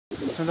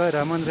بسم الله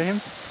الرحمن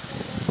الرحیم.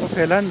 و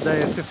فعلا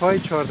در ارتفاع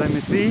 14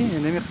 متری،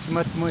 یعنی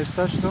قسمت ما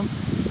استاشتم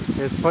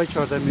ارتفاع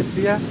 14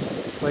 متریه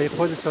و این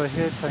خود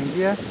ساحه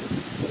تنگیه.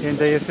 این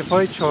در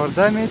ارتفاع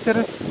 14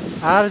 متر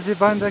عرض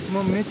بند را که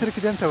ما متر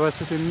کردیم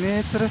توسط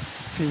متر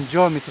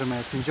 50 متر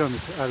میاد. 50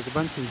 متر عرض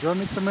بند 50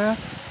 متر میاد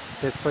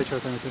ارتفاع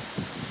 14 متر.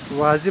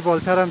 و از این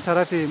بالتر هم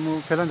طرف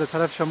فعلا در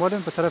طرف شمالیم،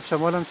 به طرف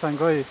شمال هم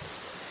سنگای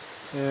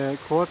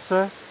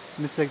کوارتز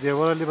مثل یک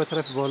دیوار علی به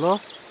طرف بالا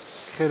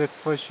خیلی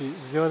ارتفاعش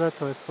زیاده،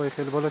 تا ارتفاع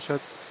خیلی بالا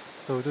شاید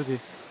تا حدود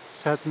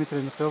 100 متر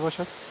مقدار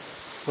باشد.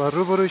 و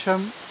روبرویش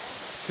هم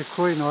که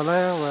کوه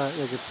ناله و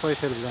یک ارتفاع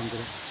خیلی بلند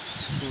داره.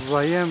 و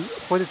این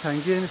خود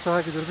تنگی این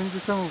ساحه که دوربین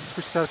دیدم و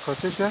پشت سر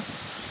کاسه شه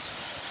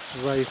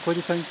و این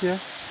خود تنگیه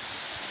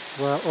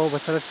و آب به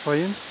طرف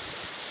پایین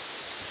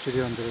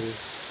جریان داره.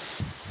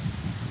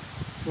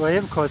 و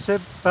این کاسه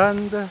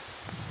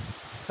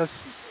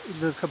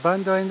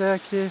بند آینده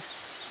که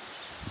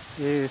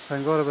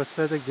سنگا رو به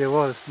صورت یک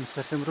دیوار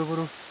مستقیم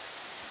رو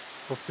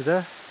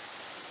افتاده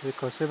یک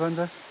کاسه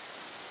بنده.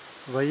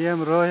 و این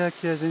هم راهی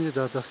که از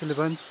اینجا داخل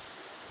بند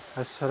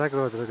از سرک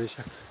راه داره به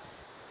شکل.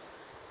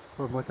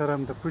 و موتر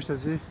هم در پشت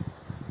از این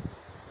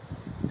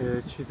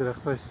چی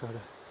درخت ها استاده.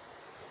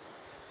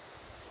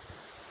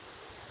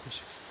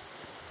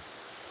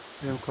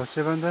 این هم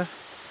کاسه بنده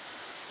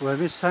و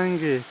همین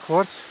سنگ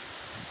کوارتز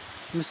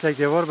مثل یک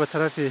دیوار به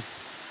طرف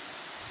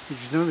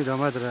جنوب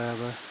ادامه داره.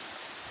 و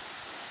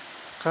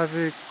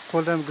قبل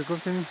کل هم که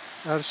گفتیم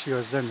عرش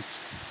 11 متر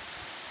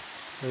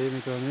و این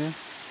میدانه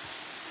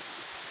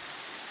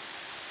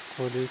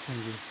کوله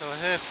تنگی.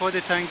 ساحه خود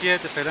تنگیه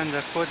فعلا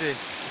در خود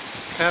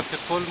کف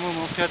قل ما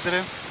موقعیت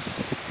داریم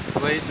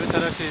و این دو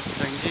طرف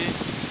تنگی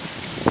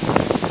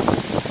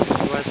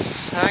و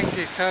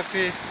سنگ کف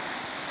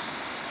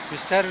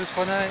بستر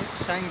رودخانه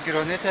سنگ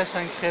گرانیت هست،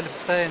 سنگ خیلی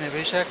پخته، یعنی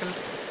به شکل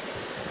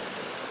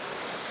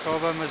تا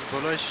هم از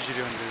بالایش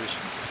جریان داده بشه.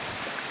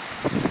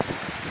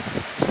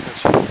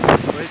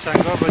 و این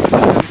سنگ ها به دو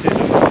طرف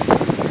میتونید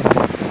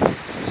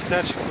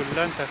بسترش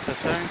کلن تخت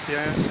سنگ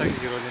یا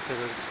سنگ گرانیت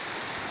داره.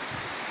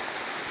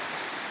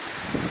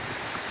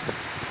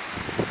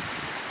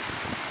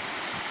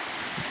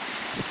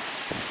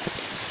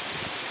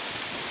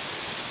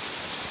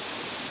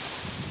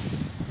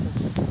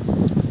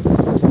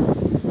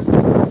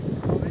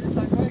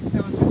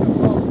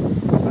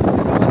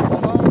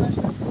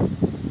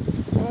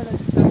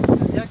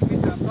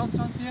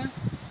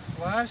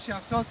 هرچی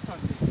 70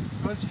 سانتی،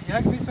 کلش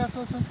 1 متر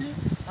 70 سانتی،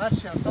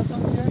 هرچی 70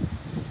 سانتیه.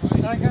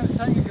 سنگ هم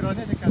سنگ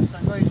گرانیت کم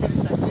سنگای خیلی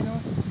سنگین و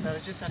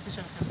درجه سختیش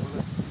هم خیلی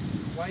بالا.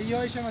 و این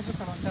هایش هم از اون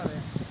کلانتره.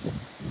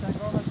 این سنگ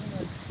ها از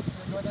اون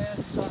جادای از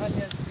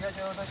ساحلی از دیگه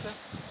جوار داشته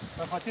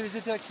و خاطر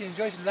زیده که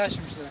اینجاش لش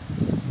میشه.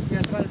 این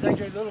حتما از یک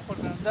جای لول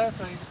خوردنده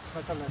تا این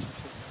قسمت ها لش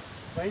میشه.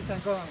 و این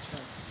سنگ ها هم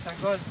چنان. سنگ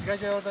ها از دیگه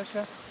جوار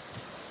داشته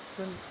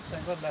چون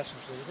سنگ ها لش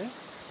میشه دیده.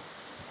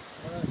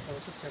 حالا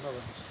توسط سیلاب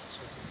میشه.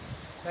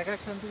 یک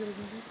عکس هم دیگه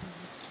بزنید.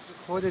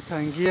 خود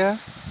تنگیه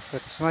در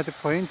قسمت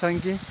پایین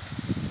تنگی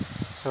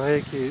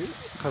ساحه که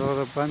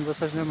قرار بند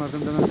بسش نه مردم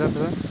در نظر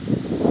دارن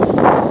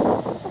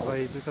و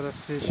این دو طرف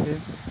پیشه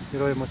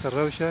راه موتر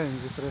روشه. این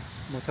دو طرف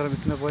موتر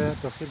میتونه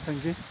باید داخل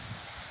تنگی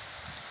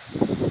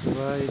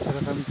و این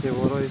طرف هم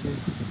دیوارای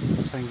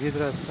سنگی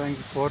داره از سنگ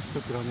کوارتز و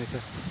گرانیته.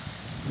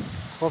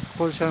 خاف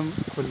قلش هم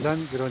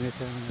کلن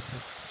گرانیته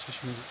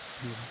چشم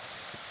میره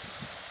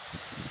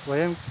و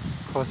هم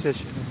کاسه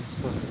شه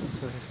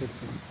ساحه خیلی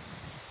کنیم.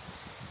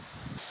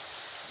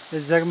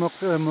 از یک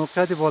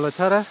موقعیت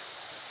بالاتره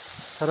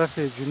طرف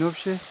جنوب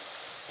شه،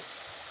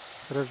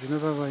 طرف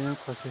جنوب هم و هم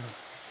کاسه هم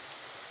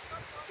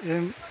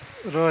این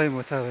راه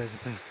موتر رایده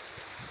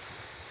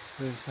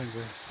بریم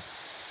سنگجوی.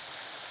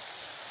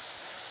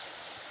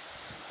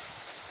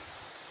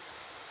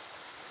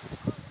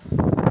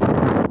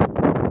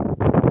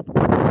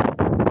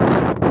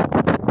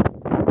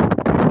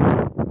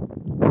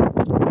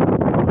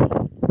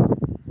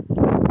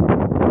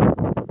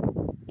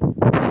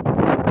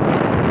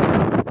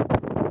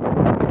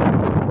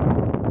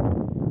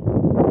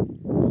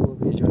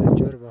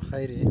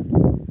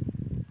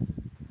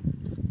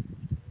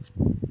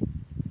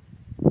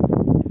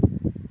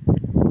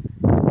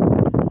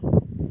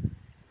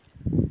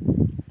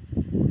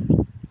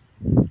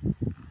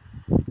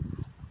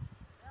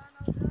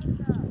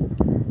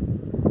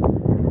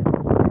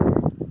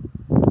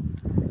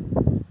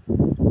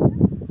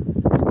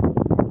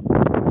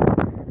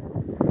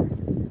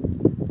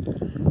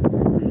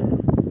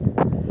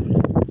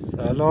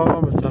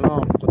 سلام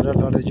قدرت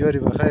لال جوری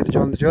بخیر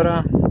جان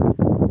جوره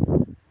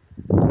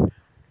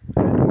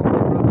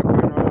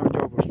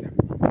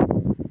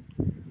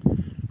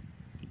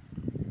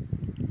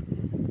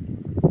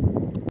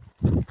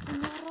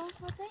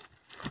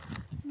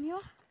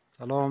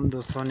سلام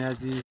دوستان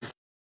عزیز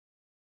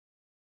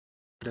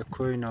در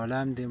کوی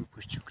نالم دیم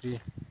پشت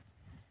چکری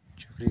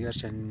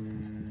گرچه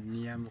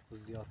نیم خوز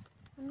زیاد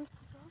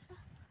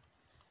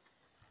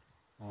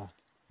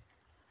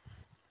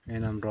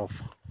اینم راف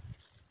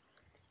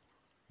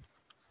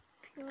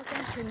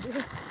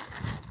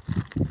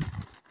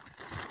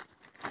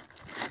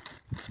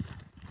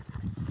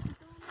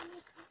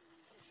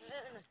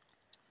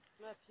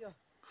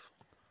جغرافیا